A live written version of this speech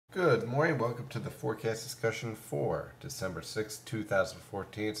Good morning. Welcome to the forecast discussion for December 6th,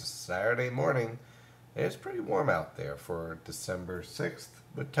 2014. It's a Saturday morning, and it's pretty warm out there for December 6th,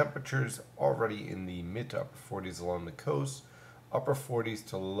 with temperatures already in the mid to upper 40s along the coast, upper 40s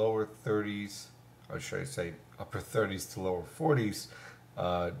to lower 30s, or should I say upper 30s to lower 40s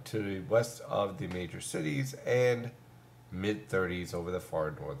to the west of the major cities, and mid 30s over the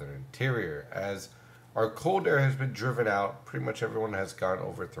far northern interior. As our cold air has been driven out, pretty much everyone has gone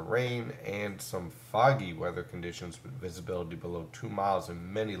over to rain and some foggy weather conditions with visibility below 2 miles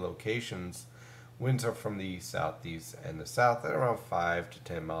in many locations. Winds are from the southeast and the south at around 5 to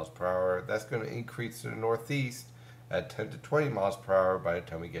 10 miles per hour. That's going to increase to the northeast at 10 to 20 miles per hour by the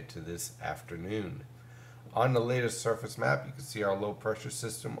time we get to this afternoon. On the latest surface map, you can see our low pressure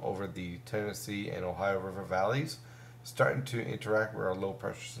system over the Tennessee and Ohio River valleys starting to interact with our low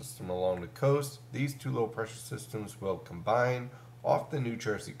pressure system along the coast. These two low pressure systems will combine off the New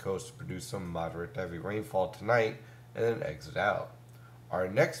Jersey coast to produce some moderate to heavy rainfall tonight and then exit out. Our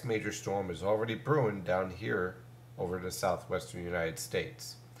next major storm is already brewing down here over the southwestern United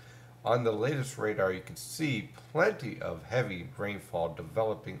States. On the latest radar, you can see plenty of heavy rainfall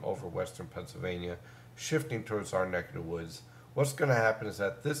developing over western Pennsylvania, shifting towards our neck of the woods. What's going to happen is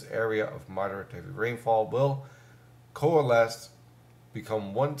that this area of moderate to heavy rainfall will coalesce,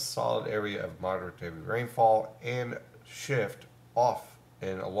 become one solid area of moderate to heavy rainfall, and shift off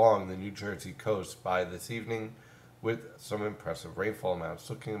and along the New Jersey coast by this evening with some impressive rainfall amounts,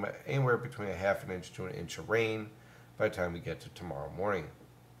 looking at anywhere between a half an inch to an inch of rain by the time we get to tomorrow morning.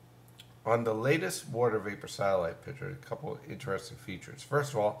 On the latest water vapor satellite picture, a couple of interesting features.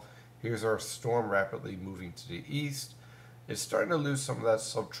 First of all, here's our storm rapidly moving to the east. It's starting to lose some of that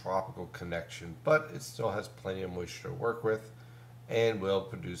subtropical connection, but it still has plenty of moisture to work with and will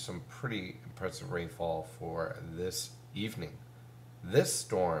produce some pretty impressive rainfall for this evening. This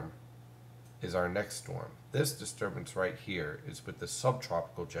storm is our next storm. This disturbance right here is with the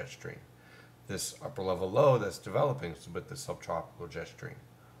subtropical jet stream. This upper level low that's developing is with the subtropical jet stream.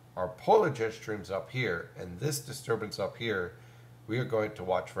 Our polar jet stream's up here, and this disturbance up here, we are going to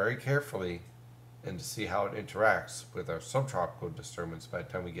watch very carefully and to see how it interacts with our subtropical disturbance by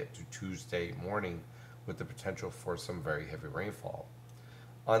the time we get to Tuesday morning, with the potential for some very heavy rainfall.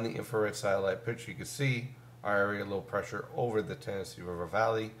 On the infrared satellite picture, you can see our area low pressure over the Tennessee River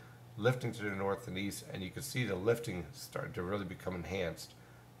Valley, lifting to the north and east, and you can see the lifting starting to really become enhanced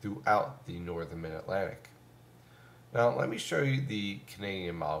throughout the northern mid-Atlantic. Now, let me show you the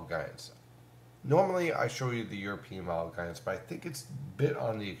Canadian model guidance. Normally, I show you the European model guidance, but I think it's a bit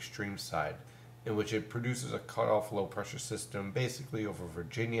on the extreme side, in which it produces a cutoff low pressure system basically over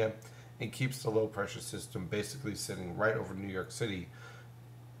Virginia and keeps the low pressure system basically sitting right over New York City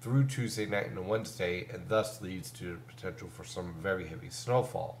through Tuesday night and Wednesday, and thus leads to the potential for some very heavy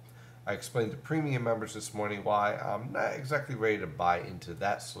snowfall. I explained to premium members this morning why I'm not exactly ready to buy into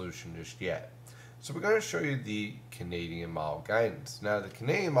that solution just yet. So we're going to show you the Canadian model guidance. Now, the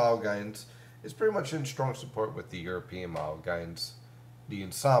Canadian model guidance is pretty much in strong support with the European model guidance, the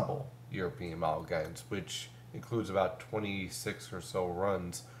ensemble European model guidance, which includes about 26 or so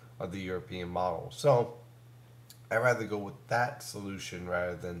runs of the European model. So I'd rather go with that solution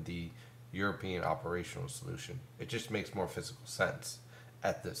rather than the European operational solution. It just makes more physical sense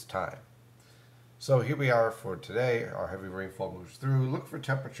at this time. So here we are for today. Our heavy rainfall moves through. Look for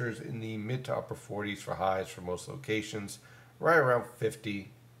temperatures in the mid to upper 40s for highs for most locations, right around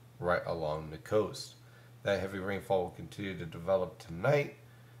 50 right along the coast. That heavy rainfall will continue to develop tonight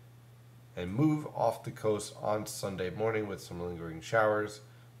and move off the coast on Sunday morning with some lingering showers.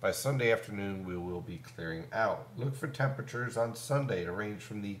 By Sunday afternoon, we will be clearing out. Look for temperatures on Sunday to range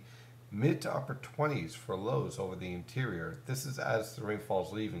from the mid to upper 20s for lows over the interior. This is as the rainfall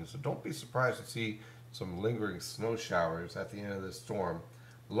is leaving, so don't be surprised to see some lingering snow showers at the end of the storm.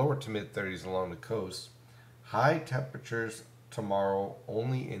 Lower to mid 30s along the coast. High temperatures tomorrow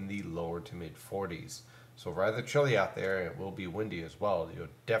only in the lower to mid 40s. So rather chilly out there, and it will be windy as well. You'll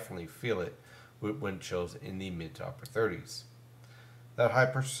definitely feel it with wind chills in the mid to upper 30s. That high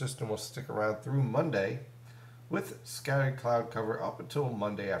pressure system will stick around through Monday with scattered cloud cover up until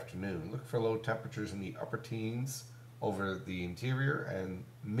Monday afternoon. Look for low temperatures in the upper teens over the interior and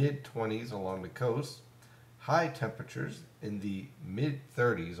mid 20s along the coast. High temperatures in the mid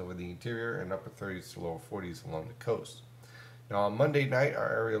 30s over the interior and upper 30s to lower 40s along the coast. Now on Monday night,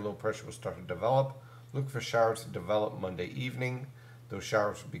 our area low pressure will start to develop. Look for showers to develop Monday evening. Those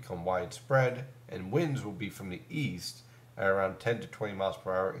showers will become widespread, and winds will be from the east at around 10 to 20 miles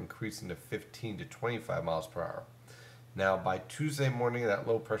per hour, increasing to 15 to 25 miles per hour. Now, by Tuesday morning, that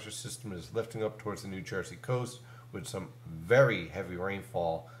low pressure system is lifting up towards the New Jersey coast with some very heavy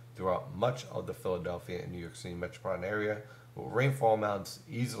rainfall throughout much of the Philadelphia and New York City metropolitan area, with rainfall amounts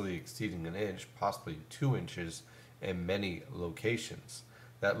easily exceeding an inch, possibly 2 inches in many locations.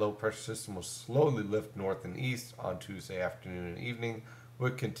 That low pressure system will slowly lift north and east on Tuesday afternoon and evening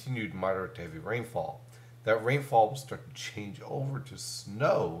with continued moderate to heavy rainfall. That rainfall will start to change over to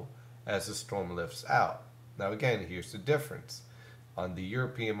snow as the storm lifts out. Now again, here's the difference. On the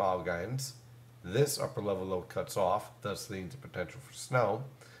European model guidance, this upper level low cuts off, thus leading to potential for snow.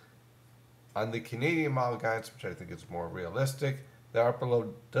 On the Canadian model guidance, which I think is more realistic, the upper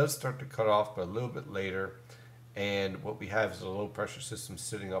low does start to cut off, but a little bit later. And what we have is a low pressure system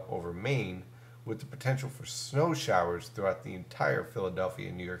sitting up over Maine with the potential for snow showers throughout the entire Philadelphia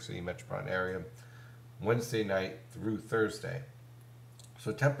and New York City metropolitan area Wednesday night through Thursday.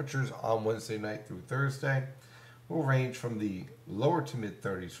 So temperatures on Wednesday night through Thursday will range from the lower to mid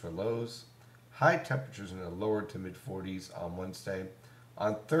 30s for lows, high temperatures in the lower to mid 40s on Wednesday.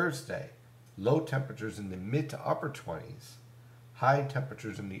 On Thursday, low temperatures in the mid to upper 20s, high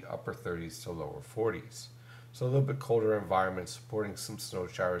temperatures in the upper 30s to lower 40s. So a little bit colder environment supporting some snow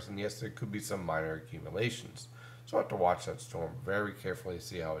showers, and yes, there could be some minor accumulations. So I have to watch that storm very carefully to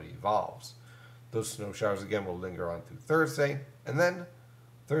see how it evolves. Those snow showers again will linger on through Thursday, and then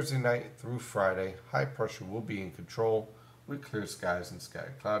Thursday night through Friday, high pressure will be in control with clear skies and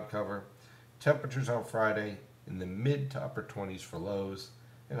scattered cloud cover. Temperatures on Friday in the mid to upper 20s for lows,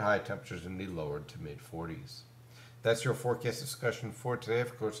 and high temperatures in the lower to mid 40s. That's your forecast discussion for today.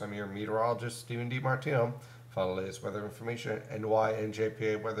 Of course, I'm your meteorologist, Stephen DiMartino. Follow the latest weather information at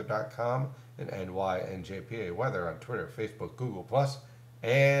nynjpaweather.com and nynjpaweather on Twitter, Facebook, Google+,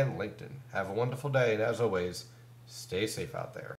 and LinkedIn. Have a wonderful day, and as always, stay safe out there.